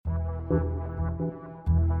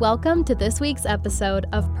Welcome to this week's episode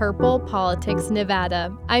of Purple Politics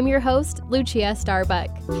Nevada. I'm your host, Lucia Starbuck.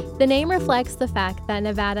 The name reflects the fact that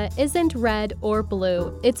Nevada isn't red or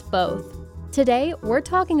blue, it's both. Today, we're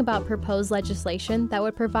talking about proposed legislation that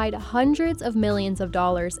would provide hundreds of millions of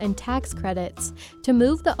dollars in tax credits to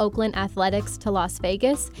move the Oakland Athletics to Las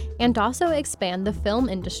Vegas and also expand the film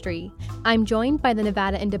industry. I'm joined by the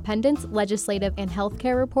Nevada Independent's legislative and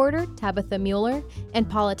healthcare reporter, Tabitha Mueller, and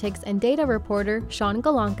politics and data reporter, Sean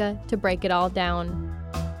Galanka, to break it all down.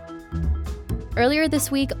 Earlier this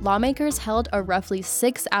week, lawmakers held a roughly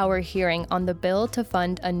 6-hour hearing on the bill to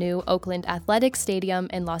fund a new Oakland Athletics stadium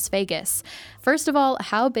in Las Vegas. First of all,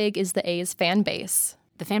 how big is the A's fan base?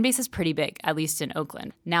 The fan base is pretty big, at least in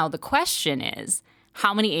Oakland. Now, the question is,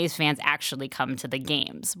 how many A's fans actually come to the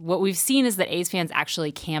games? What we've seen is that A's fans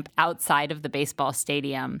actually camp outside of the baseball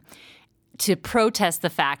stadium to protest the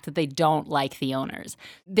fact that they don't like the owners.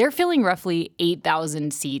 They're filling roughly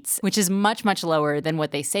 8,000 seats, which is much, much lower than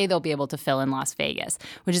what they say they'll be able to fill in Las Vegas,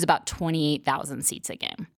 which is about 28,000 seats a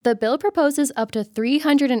game. The bill proposes up to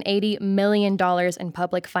 $380 million in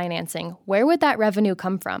public financing. Where would that revenue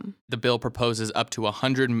come from? The bill proposes up to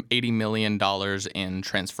 $180 million in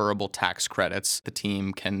transferable tax credits the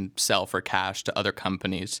team can sell for cash to other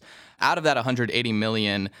companies. Out of that $180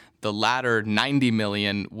 million, the latter $90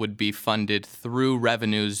 million would be funded through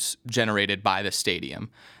revenues generated by the stadium.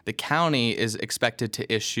 The county is expected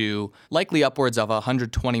to issue likely upwards of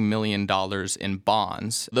 $120 million in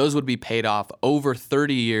bonds. Those would be paid off over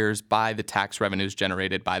 30 years by the tax revenues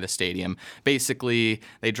generated by the stadium. Basically,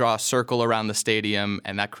 they draw a circle around the stadium,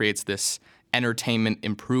 and that creates this entertainment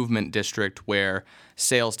improvement district where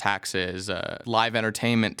sales taxes, live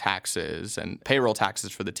entertainment taxes, and payroll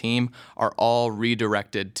taxes for the team are all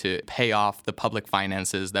redirected to pay off the public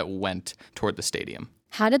finances that went toward the stadium.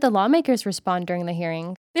 How did the lawmakers respond during the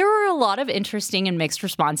hearing? There were a lot of interesting and mixed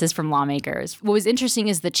responses from lawmakers. What was interesting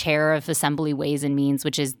is the chair of Assembly Ways and Means,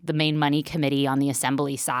 which is the main money committee on the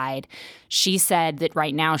Assembly side. She said that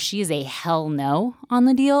right now she is a hell no on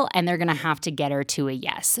the deal, and they're going to have to get her to a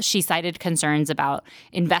yes. She cited concerns about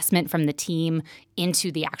investment from the team into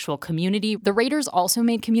the actual community. The Raiders also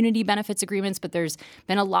made community benefits agreements, but there's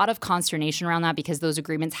been a lot of consternation around that because those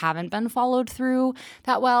agreements haven't been followed through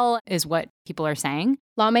that well, is what people are saying.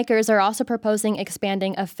 Lawmakers are also proposing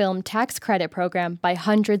expanding a film tax credit program by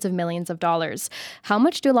hundreds of millions of dollars. How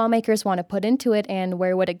much do lawmakers want to put into it, and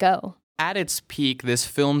where would it go? At its peak, this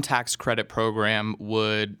film tax credit program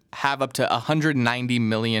would have up to $190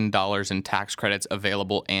 million in tax credits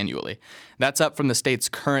available annually. That's up from the state's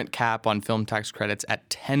current cap on film tax credits at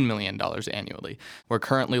 $10 million annually. We're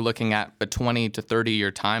currently looking at a 20 to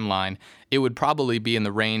 30-year timeline. It would probably be in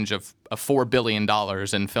the range of $4 billion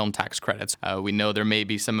in film tax credits. We know there may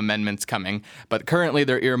be some amendments coming, but currently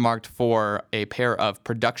they're earmarked for a pair of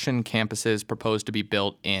production campuses proposed to be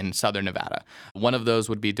built in southern Nevada. One of those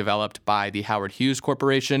would be developed by the Howard Hughes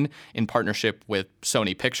Corporation in partnership with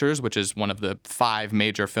Sony Pictures, which is one of the 5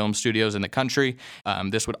 major film studios in the country.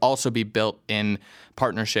 This would also be built in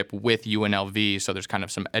partnership with UNLV, so there's kind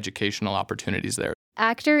of some educational opportunities there.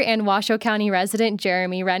 Actor and Washoe County resident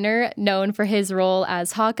Jeremy Renner, known for his role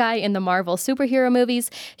as Hawkeye in the Marvel superhero movies,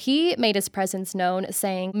 he made his presence known,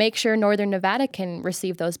 saying, make sure Northern Nevada can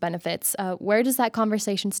receive those benefits. Where does that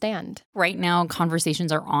conversation stand? Right now,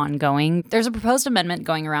 conversations are ongoing. There's a proposed amendment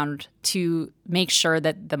going around to make sure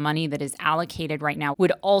that the money that is allocated right now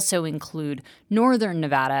would also include Northern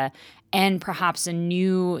Nevada and perhaps a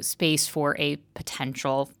new space for a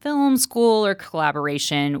potential film school or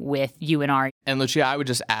collaboration with UNR. And Lucia, I would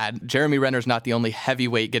just add, Jeremy Renner's not the only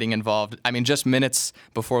heavyweight getting involved. I mean, just minutes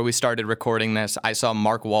before we started recording this, I saw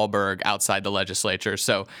Mark Wahlberg outside the legislature.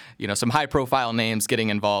 So, some high-profile names getting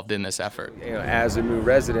involved in this effort. As a new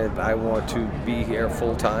resident, I want to be here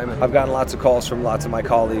full-time. I've gotten lots of calls from lots of my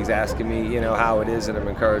colleagues asking me, how it is, and I'm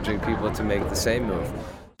encouraging people to make the same move.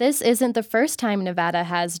 This isn't the first time Nevada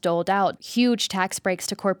has doled out huge tax breaks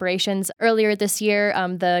to corporations. Earlier this year,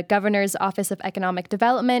 the governor's Office of Economic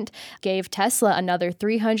Development gave Tesla another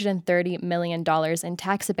 $330 million in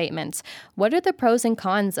tax abatements. What are the pros and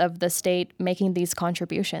cons of the state making these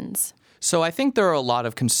contributions? So I think there are a lot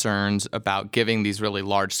of concerns about giving these really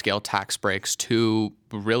large-scale tax breaks to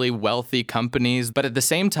really wealthy companies. But at the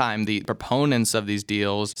same time, the proponents of these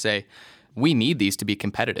deals say, we need these to be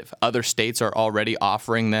competitive. Other states are already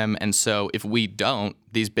offering them, and so if we don't,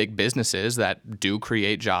 these big businesses that do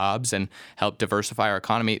create jobs and help diversify our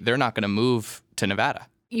economy, they're not going to move to Nevada.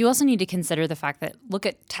 You also need to consider the fact that, look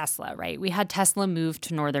at Tesla, right? We had Tesla move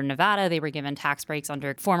to Northern Nevada. They were given tax breaks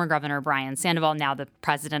under former Governor Brian Sandoval, now the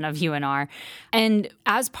president of UNR. And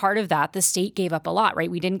as part of that, the state gave up a lot, right?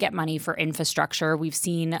 We didn't get money for infrastructure. We've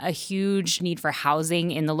seen a huge need for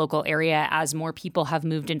housing in the local area as more people have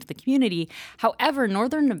moved into the community. However,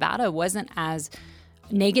 Northern Nevada wasn't as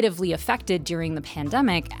negatively affected during the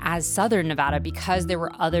pandemic as Southern Nevada because there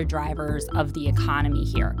were other drivers of the economy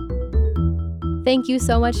here. Thank you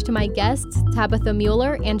so much to my guests, Tabitha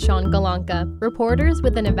Mueller and Sean Galanka, reporters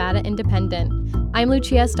with the Nevada Independent. I'm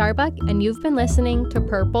Lucia Starbuck, and you've been listening to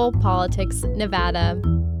Purple Politics Nevada.